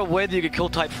 Is there a way that you could kill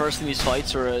type first in these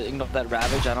fights, or ignore that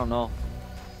Ravage? I don't know.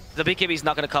 The BKB is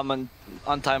not going to come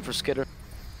on time for Skitter.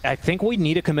 I think we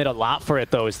need to commit a lot for it,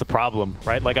 though, is the problem,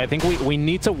 right? Like, I think we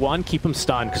need to, one, keep them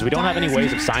stunned, because we don't have any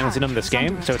ways of silencing them this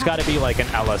game. So it's got to be like an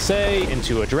LSA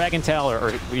into a Dragon Tail,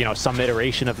 or you know, some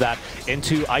iteration of that,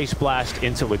 into Ice Blast,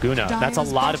 into Laguna. That's a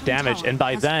lot of damage. And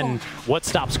by then, what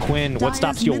stops Quinn, what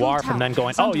stops Yawar from then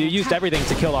going, oh, you used everything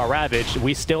to kill our Ravage.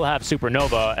 We still have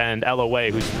Supernova and LOA,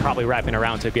 who's probably wrapping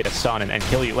around to get a stun and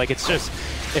kill you. Like, it's just,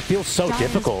 it feels so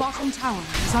difficult. Bottom tower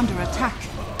is under attack.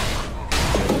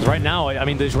 Right now, I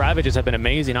mean, these Ravages have been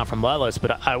amazing out from Lelis,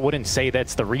 but I wouldn't say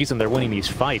that's the reason they're winning these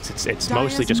fights. It's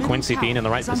mostly just Quincy being in the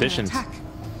right positions.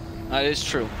 That is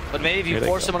true. But maybe if you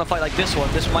force them on a fight like this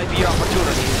one, this might be your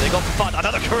opportunity. They go for fun.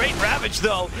 Another great Ravage,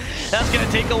 though. That's going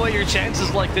to take away your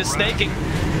chances like this snaking.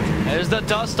 There's the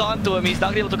dust onto him. He's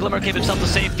not able to glimmer cape himself to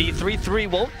safety. 3-3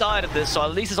 won't die to this, so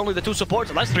at least it's only the two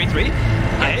supports. And that's 3-3.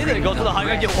 Okay, they go to the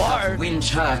higher Yawar.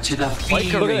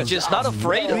 Like just not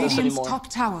afraid of this anymore.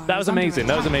 That was amazing.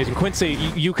 That was amazing. Quincy,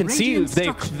 you can see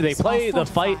they play the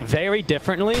fight very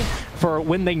differently for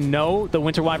when they know the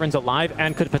Winter Wyvern's alive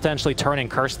and could potentially turn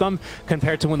and curse them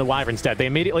compared to when the Wyvern's dead. They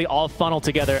immediately all funnel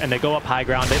together and they go up high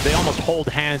ground. They almost hold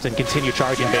hands and continue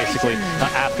charging basically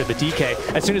after the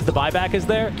DK. As soon as the buyback is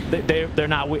there, they're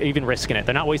not even risking it.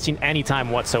 They're not wasting any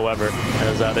time whatsoever.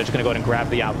 As, they're just going to go ahead and grab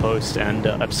the outpost and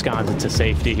abscond into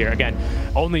safety here. Again,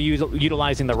 only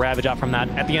utilizing the Ravage out from that.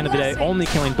 At the end of the day, only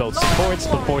killing both supports,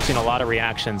 but forcing a lot of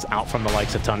reactions out from the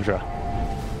likes of Tundra.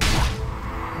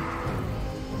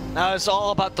 Now it's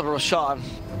all about the Roshan.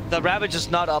 The Ravage is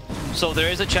not up, so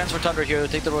there is a chance for Tundra here to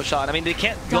take the Roshan. I mean, they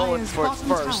can't go in for it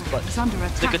first, but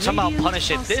they could somehow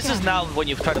punish it. This is now when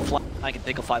you try to fly. I can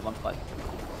take a 5-on-5.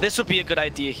 This would be a good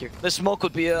idea here. This smoke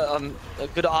would be a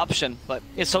good option, but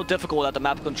it's so difficult without the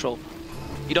map control.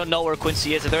 You don't know where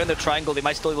Quincy is. If they're in the triangle, they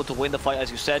might still be able to win the fight,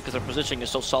 as you said, because their positioning is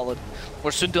so solid.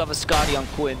 We're soon to have a Scotty on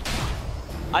Quinn.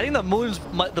 I think the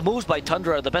moves by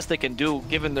Tundra are the best they can do,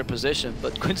 given their position,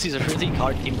 but Quincy's a really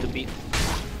hard team to beat.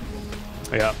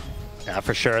 Yeah. Yeah,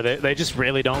 for sure. They just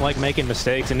really don't like making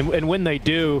mistakes, and when they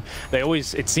do, they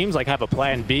always, it seems like, have a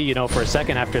plan B, you know, for a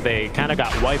second after they kind of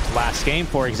got wiped last game,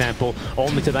 for example,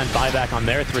 only to then buy back on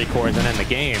their 3 cores and end the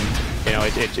game. You know,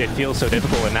 it feels so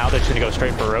difficult, and now they're just going to go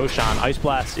straight for Roshan. Ice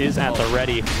Blast is at the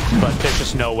ready, but there's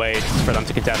just no way for them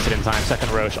to contest it in time. Second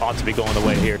Rosh ought to be going the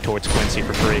way here towards Quincy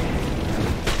for free.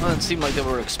 Well, it seemed like they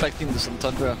were expecting this in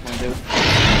Tundra when they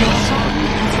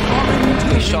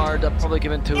Shard probably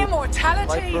given to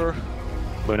Viper.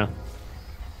 Luna.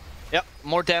 Yep,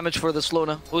 more damage for this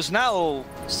Luna, who's now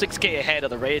 6k ahead of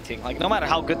the rating. Like, no matter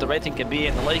how good the rating can be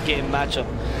in the late game matchup,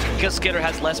 because Skitter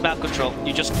has less map control,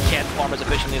 you just can't farm as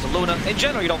efficiently as a Luna. In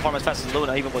general, you don't farm as fast as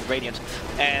Luna, even with Radiant.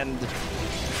 And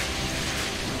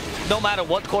no matter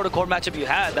what core-to-core matchup you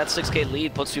had, that 6k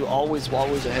lead puts you always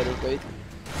ahead of Wraith.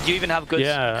 You even have good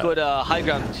high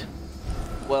ground.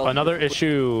 Well, another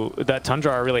issue that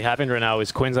Tundra are really having right now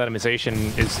is Quinn's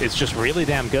itemization is just really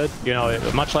damn good. You know,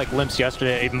 much like Limps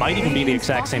yesterday, it might even be the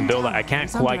exact same build. I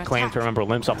can't quite claim to remember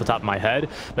Limps off the top of my head,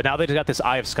 but now that they got this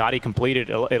Eye of Scotty completed,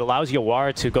 it allows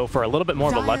Yawar to go for a little bit more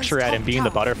of a luxury item, being the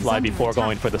butterfly before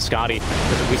going for the Scotty,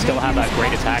 because we still have that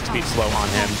great attack speed slow on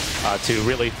him to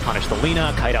really punish the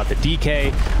Lina, kite out the DK,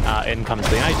 in comes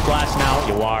the Ice Blast now.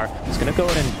 Yawar is going to go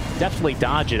ahead and definitely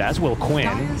dodge it, as will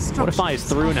Quinn. Fortify is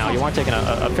through now. Yawar taking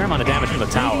a fair amount of damage from the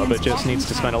tower, but just needs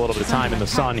to spend a little bit of time in the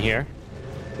sun here.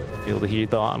 Able to heat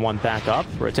the one back up.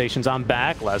 Rotations on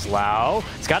back. Leslau.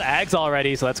 It's got Ags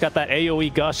already, so that's got that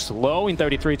AoE gush slowing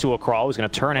 33 to a crawl. He's going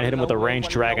to turn and hit him with a ranged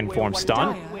dragon form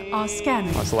stun.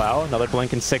 Leslau, another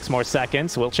blink in 6 more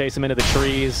seconds. We'll chase him into the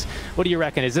trees. What do you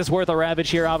reckon? Is this worth a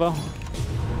Ravage here, Avo?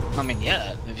 I mean,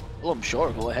 yeah. If you kill him,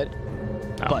 sure, go ahead.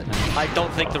 No. But I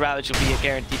don't think the Ravage will be a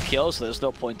guaranteed kill, so there's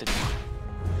no point in it.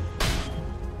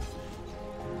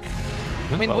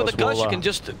 I mean, with the Gush, you can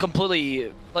just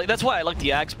completely... Like, that's why I like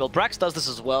the Axe build. Brax does this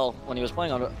as well when he was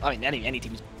playing on... I mean, any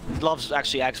team loves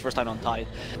actually Axe first time on Tide.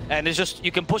 And it's just,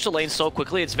 you can push the lane so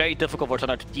quickly, it's very difficult for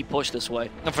Tundra to deep push this way,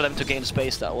 and for them to gain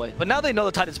space that way. But now they know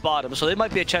the Tide is bottom, so there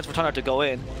might be a chance for Tundra to go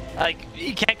in. Like,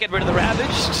 you can't get rid of the Ravage,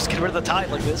 just get rid of the Tide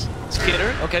like this.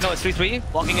 Skitter. Okay, no, it's 3-3.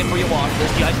 Walking in for Yawar.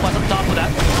 There's the Ice Blast on top of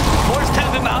that. Force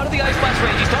tap him out of the Ice Blast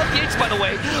range. He's got the H, by the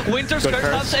way. Winter's Curse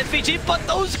stops FVG, but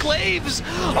those Glaives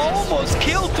almost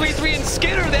killed 3-3 and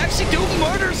Skitter. They actually do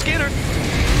murder Skitter.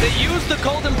 They use the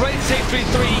Cold Embrace to save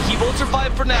 3-3. He will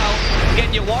survive for now.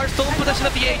 Again, Yawar still in possession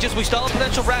of the Aegis. We still have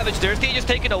potential Ravage. There's the Aegis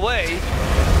taken away.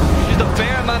 Used a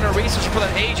fair amount of research for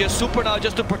that Aegis. Super now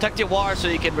just to protect Yawar so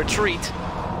he can retreat.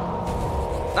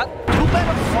 Not too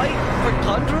bad a fight for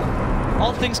Tundra,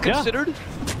 all things considered. Yeah.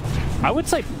 I would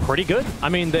say pretty good. I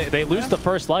mean, they lose the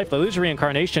first life, they lose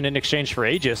Reincarnation in exchange for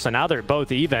Aegis, so now they're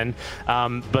both even.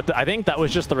 But I think that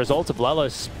was just the result of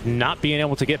Lelis not being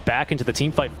able to get back into the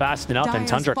team fight fast enough, and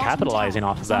Tundra capitalizing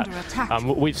off of that.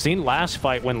 We've seen last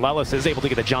fight when Lelis is able to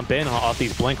get a jump in off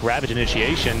these Blink Ravage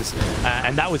initiations,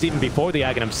 and that was even before the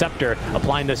Aghanim Scepter,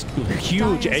 applying this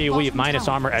huge AoE of minus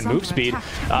armor and move speed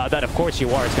that, of course,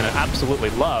 Yawar is going to absolutely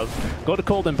love. Go to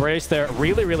Cold Embrace there.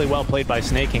 Really, really well played by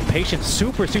Snaking. Patient,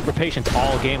 super patient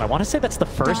all game. I want to say that's the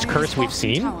first curse we've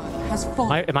seen.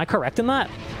 Am I correct in that?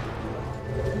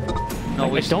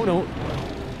 No, I don't know.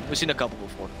 We've seen a couple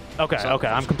before. Okay, okay.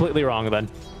 I'm completely wrong then.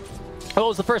 Oh, it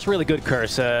was the first really good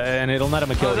curse, and it'll net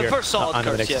him a kill the here. The first solid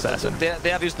curse, yeah. Assassin. They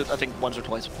have used it, I think, once or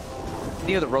twice.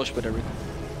 Near the Roche, but everything.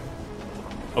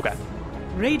 Okay.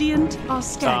 Radiant are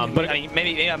scanning. But I mean,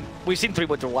 maybe we've seen 3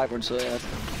 Winter Wyverns, so yeah.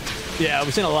 Yeah,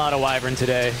 we've seen a lot of Wyvern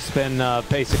today. It's been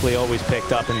basically always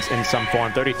picked up in some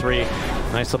form. 33,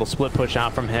 nice little split push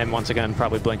out from him. Once again,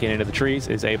 probably blinking into the trees,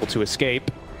 is able to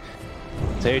escape.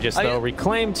 Tejas, though,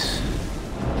 reclaimed.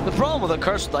 The problem with a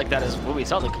curse like that is, it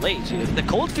sounds like late. The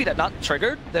cold feet had not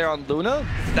triggered there on Luna.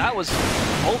 That was,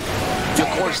 of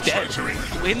course, dead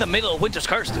in the middle of Winter's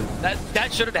Curse, dude.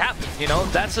 That shouldn't happen, you know?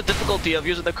 That's the difficulty of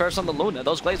using the curse on the Luna.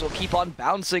 Those blades will keep on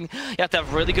bouncing. You have to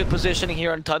have really good positioning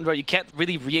here on Tundra. You can't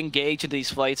really re-engage in these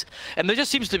fights. And it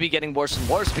just seems to be getting worse and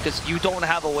worse because you don't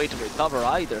have a way to recover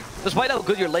either. Despite how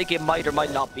good your late game might or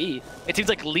might not be, it seems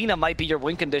like Lina might be your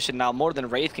win condition now more than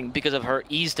Wraith King because of her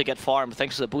ease to get farmed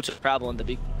thanks to the Boots of Travel and the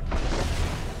big.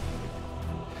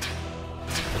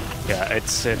 Yeah,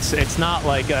 it's not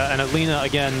like an Lina,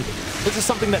 again, this is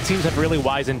something that teams have really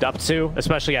wisened up to,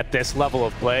 especially at this level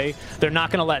of play. They're not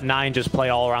going to let 9 just play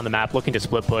all around the map looking to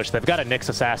split push. They've got a Nyx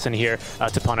Assassin here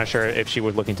to punish her if she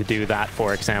were looking to do that,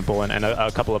 for example, and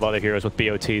a couple of other heroes with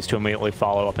BOTs to immediately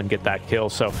follow up and get that kill.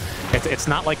 So it's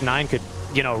not like 9 could,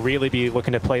 you know, really be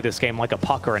looking to play this game like a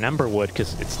Puck or an Ember would,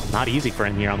 because it's not easy for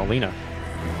him here on the Lina.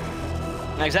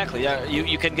 Exactly, yeah.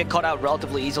 You can get caught out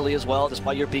relatively easily as well,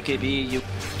 despite your BKB.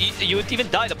 You would even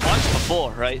died a bunch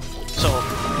before, right? So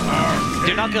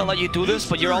they're not gonna let you do this,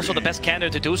 but you're also the best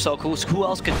candidate to do so. Who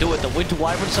else can do it? The Winter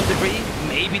Wyvern to some degree,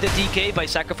 maybe the DK by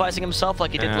sacrificing himself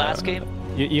like he did last game.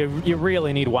 You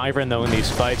really need Wyvern though in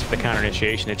these fights for the counter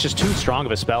initiation. It's just too strong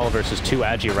of a spell versus 2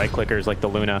 agi right clickers like the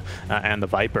Luna and the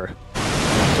Viper.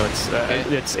 So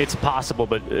it's possible,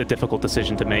 but a difficult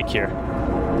decision to make here.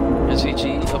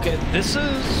 SVG. Okay, this is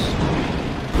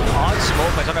odd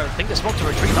smoke. I don't think the smoke to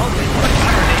retreat. Oh, what a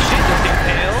combination with the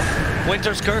Impale.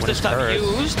 Winter's Curse this time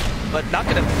used, but not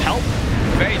going to help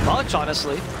very much,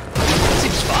 honestly.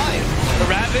 Seems fine. The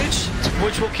Ravage,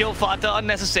 which will kill Fata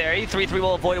unnecessary. 3-3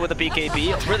 will avoid it with a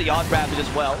BKB. A really odd Ravage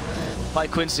as well by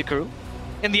Quincy crew.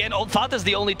 In the end, Fata's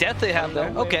the only death they have there.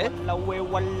 Okay.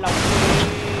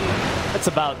 That's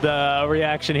about the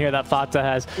reaction here that Fata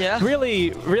has. Yeah.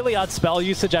 Really odd spell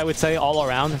usage, I would say, all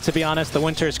around, to be honest. The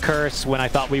Winter's Curse, when I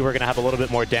thought we were going to have a little bit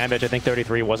more damage, I think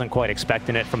 33 wasn't quite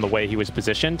expecting it from the way he was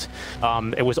positioned.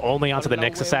 It was only onto the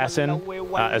Nyx Assassin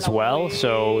as well.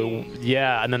 So,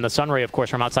 yeah, and then the Sunray, of course,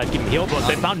 from outside getting healed. But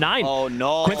they found 9. Oh,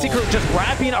 no. Quincy crew just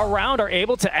wrapping around are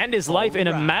able to end his life in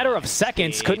a matter of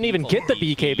seconds. Couldn't even get the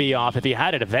BKB off if he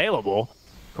had it available.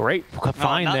 Great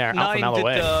find there out from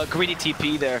LOA. Did the greedy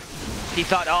TP there. He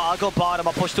thought, oh, I'll go bottom,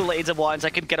 I'll push 2 lanes at once, I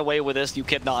can get away with this. You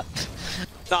cannot.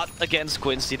 Not against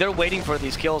Quincy. They're waiting for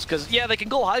these kills, because, yeah, they can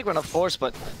go high ground, of course,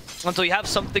 but until you have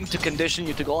something to condition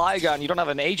you to go high ground, you don't have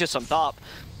an Aegis on top,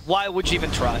 why would you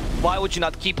even try? Why would you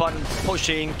not keep on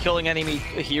pushing, killing enemy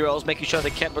heroes, making sure they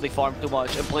can't really farm too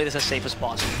much, and play this as safe as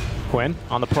possible? Quinn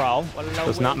on the prowl.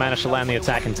 Does not manage to land the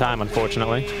attack in time,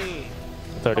 unfortunately.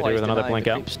 33 with another blink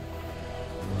out.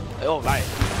 Oh, right.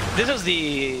 This is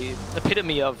the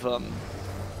epitome of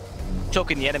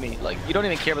choking the enemy. Like, you don't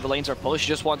even care about the lanes are pushed,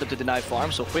 you just want them to deny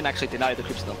farm, so Quinn actually denied the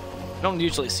creeps though. You don't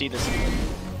usually see this in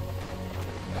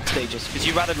stages, because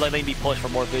you'd rather let lane be pushed for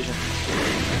more vision.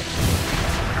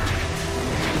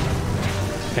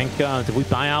 I think, did we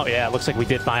buy out? Yeah, it looks like we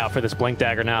did buy out for this Blink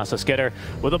Dagger now. So Skitter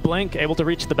with a Blink, able to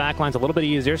reach the backlines a little bit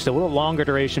easier. Still a little longer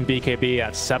duration BKB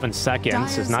at 7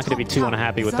 seconds. Is not going to be too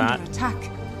unhappy with that.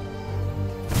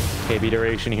 KB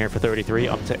duration here for 33,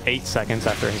 up to 8 seconds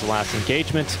after his last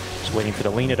engagement. Just waiting for the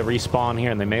Lina to respawn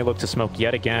here, and they may look to smoke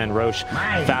yet again. Roche,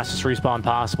 fastest respawn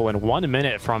possible in 1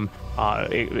 minute from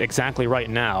exactly right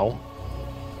now.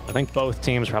 I think both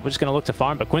teams are probably just going to look to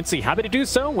farm, but Quincy happy to do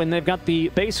so when they've got the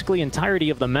basically entirety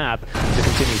of the map to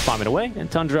continue farming away, and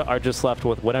Tundra are just left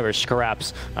with whatever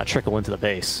scraps trickle into the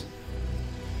base.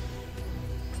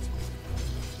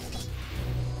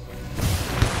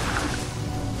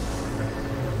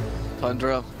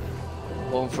 Tundra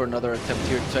going for another attempt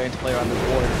here, trying to play around the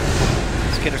board.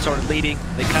 Skitter started leading.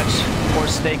 They catch poor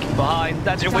Snake behind.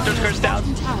 That's your Winter's Curse down.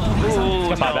 Ooh,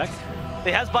 no. Buyback.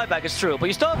 It has buyback, it's true, but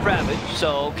you still have Ravage,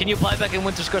 so can you buyback in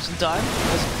Winter's Curse in time?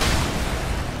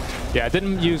 Yeah, it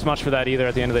didn't use much for that either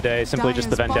at the end of the day. Simply just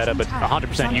the Vendetta, but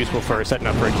 100% useful for setting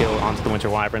up for a kill onto the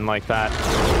Winter Wyvern like that.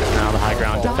 Now the high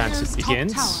ground defense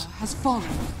begins.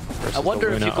 I wonder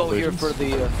if you go here for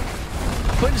the...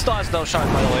 Quinn still has no shard,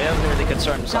 by the way. I haven't really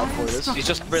concerned himself for this. He's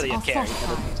just really a carry.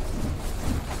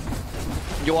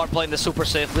 You are playing the super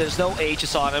safe. There's no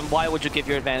Aegis on him. Why would you give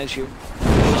your advantage here?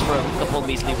 Just for a couple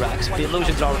measly racks. The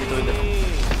Illusion's already doing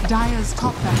it. Dire's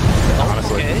top battle.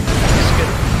 Honestly. Okay, that's good.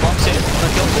 Walks in,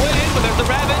 let's go Quinn, but there's the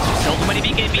Ravage. Still too many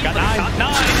BKB, Got but it's 9. not 9.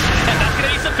 And that's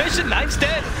gonna be sufficient. 9's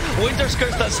dead. Winter's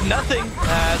Curse does nothing.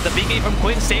 The BKB from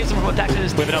Quinn saves him from attacking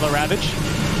his... With another Ravage.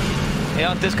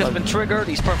 Yeah, Disc has been triggered.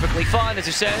 He's perfectly fine, as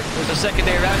you said. There's a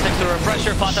secondary Ravage next to the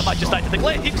Refresher. Fata might just die to the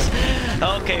Glaives.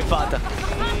 Okay, Fata.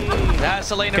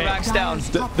 That's Elena racks down.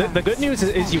 The good news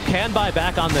is you can buy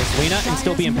back on this Lina and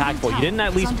still be impactful. You didn't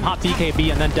at least pop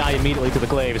BKB and then die immediately to the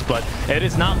Glaives, but it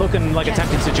is not looking like a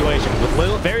tempting situation.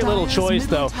 With very little choice,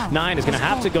 though, 9 is going to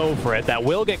have to go for it. That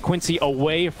will get Quincy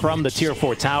away from the tier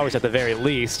 4 towers at the very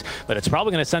least, but it's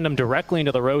probably going to send him directly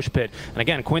into the Roche pit. And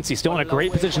again, Quincy still in a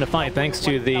great position to fight thanks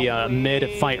to the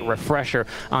mid-fight Refresher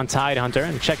on Tidehunter.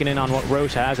 And checking in on what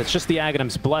Roche has, it's just the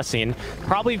Aghanim's Blessing.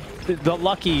 Probably the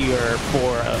luckier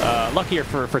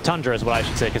for Tundra is what I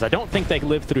should say, because I don't think they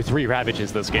lived through 3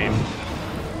 Ravages this game.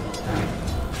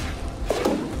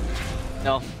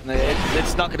 No,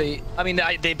 it's not gonna... I mean,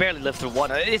 they barely lived through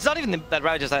 1. It's not even that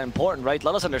Ravage is that important, right?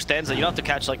 Lelis understands that you don't have to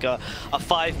catch like a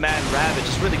 5-man Ravage.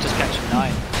 It's really just catching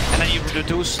 9. And then you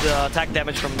reduce the attack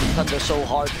damage from Tundra so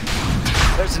hard.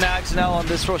 There's an axe now on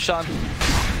this Roshan,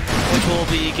 which will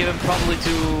be given probably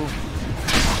to...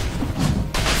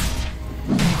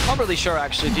 I'm not really sure,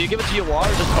 actually. Do you give it to Yawar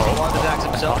or just Yawar the axe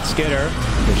himself? Skitter.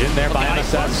 Vision there by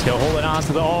MSS. Still holding on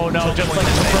to the... Oh no, just like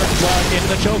the first blood into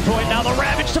the choke point. Now the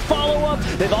Ravage to follow up.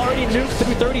 They've already nuked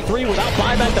through 33 without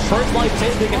buyback. The first life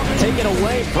taken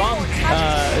away from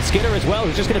Skitter as well,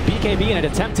 who's just going to BKB in an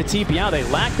attempt to TP out. They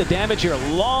lack the damage here.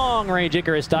 Long-range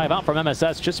Icarus dive out from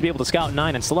MSS just to be able to scout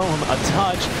 9 and slow him a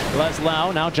touch. Les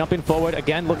Lau now jumping forward.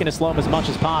 Again, looking to slow him as much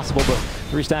as possible, but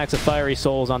 3 stacks of Fiery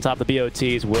Souls on top of the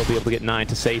BOTs will be able to get 9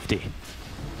 to safety.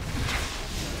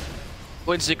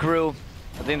 Quincy crew,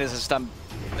 I think this is time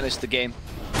to finish the game.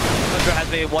 Tundra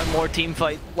has maybe one more team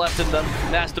fight left in them.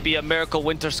 It has to be a miracle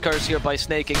Winter's Curse here by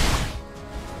snaking.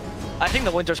 I think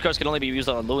the Winter's Curse can only be used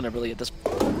on Luna really at this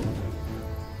point.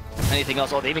 Anything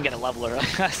else? Oh, they even get a leveler.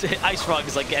 Ice Frog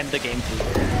is like end the game for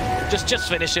you. Just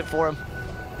finish it for him.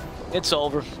 It's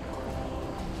over.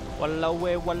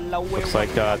 Looks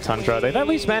like Tundra, they've at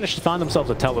least managed to find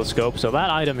themselves a telescope, so that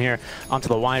item here onto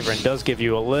the Wyvern does give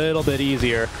you a little bit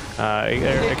easier.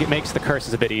 It makes the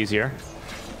curses a bit easier.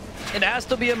 It has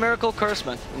to be a miracle curse,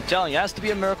 man. I'm telling you, it has to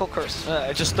be a miracle curse.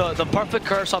 It's just the perfect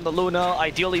curse on the Luna.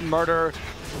 Ideally murder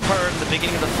her in the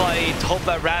beginning of the fight. Hope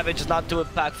that Ravage is not too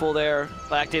impactful there.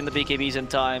 Acting the BKBs in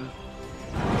time.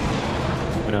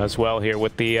 As well here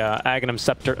with the Aghanim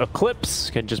Scepter Eclipse.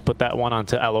 Can just put that one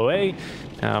onto LOA.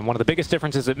 One of the biggest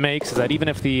differences it makes is that even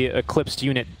if the Eclipsed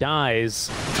unit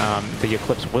dies, the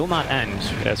Eclipse will not end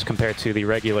as compared to the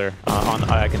regular on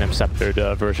Aghanim Sceptered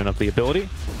version of the ability.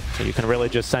 So you can really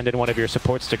just send in one of your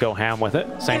supports to go ham with it.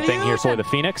 Same thing here for the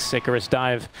Phoenix. Icarus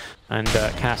dive and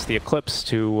cast the Eclipse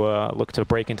to look to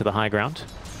break into the high ground.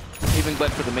 Even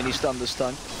went for the mini stun this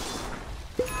time.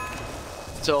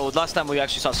 So last time we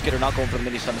actually saw Skitter not going for the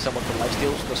mini stun, someone for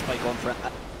lifesteals, despite going for it.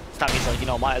 This time he's like, you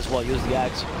know, might as well use the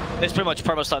axe. It's pretty much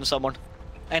perma stun someone.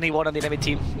 Anyone on the enemy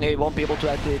team, they won't be able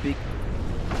to activate peek.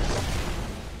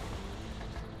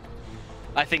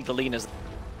 I think the Lina's.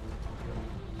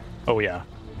 Oh yeah.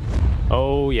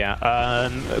 Oh yeah.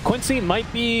 Quincy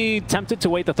might be tempted to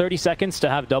wait the 30 seconds to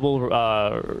have double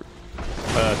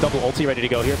ulti ready to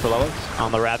go here for Lelis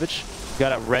on the Ravage.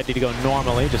 Got it ready to go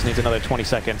normally, just needs another 20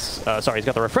 seconds. Sorry, he's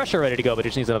got the Refresher ready to go, but he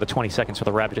just needs another 20 seconds for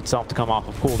the Ravage itself to come off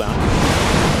of cooldown.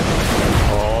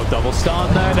 Oh, double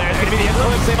stun there. There's going to be the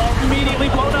Eclipse. They've immediately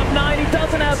blown up 9. He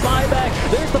doesn't have buyback.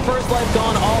 There's the first life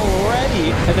gone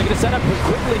already. And they're going to set up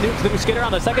quickly nukes the Skitter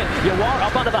on the second. Yawar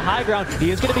up onto the high ground.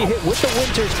 He is going to be hit with the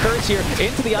Winter's Curse here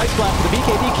into the Ice Blast. The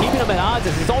BKB keeping him at odds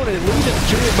as his own illusions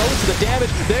doing most of the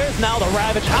damage. There's now the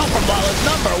Ravage out from Lelis,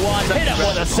 #1. Hit him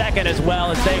with a second as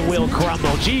well as they will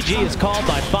crumble. GG is called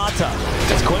by Fata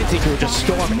as Quincy crew just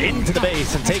storm into the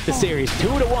base and take the series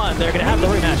 2-1. They're going to have the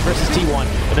rematch versus T1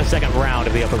 in the second round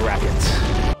of the upper brackets.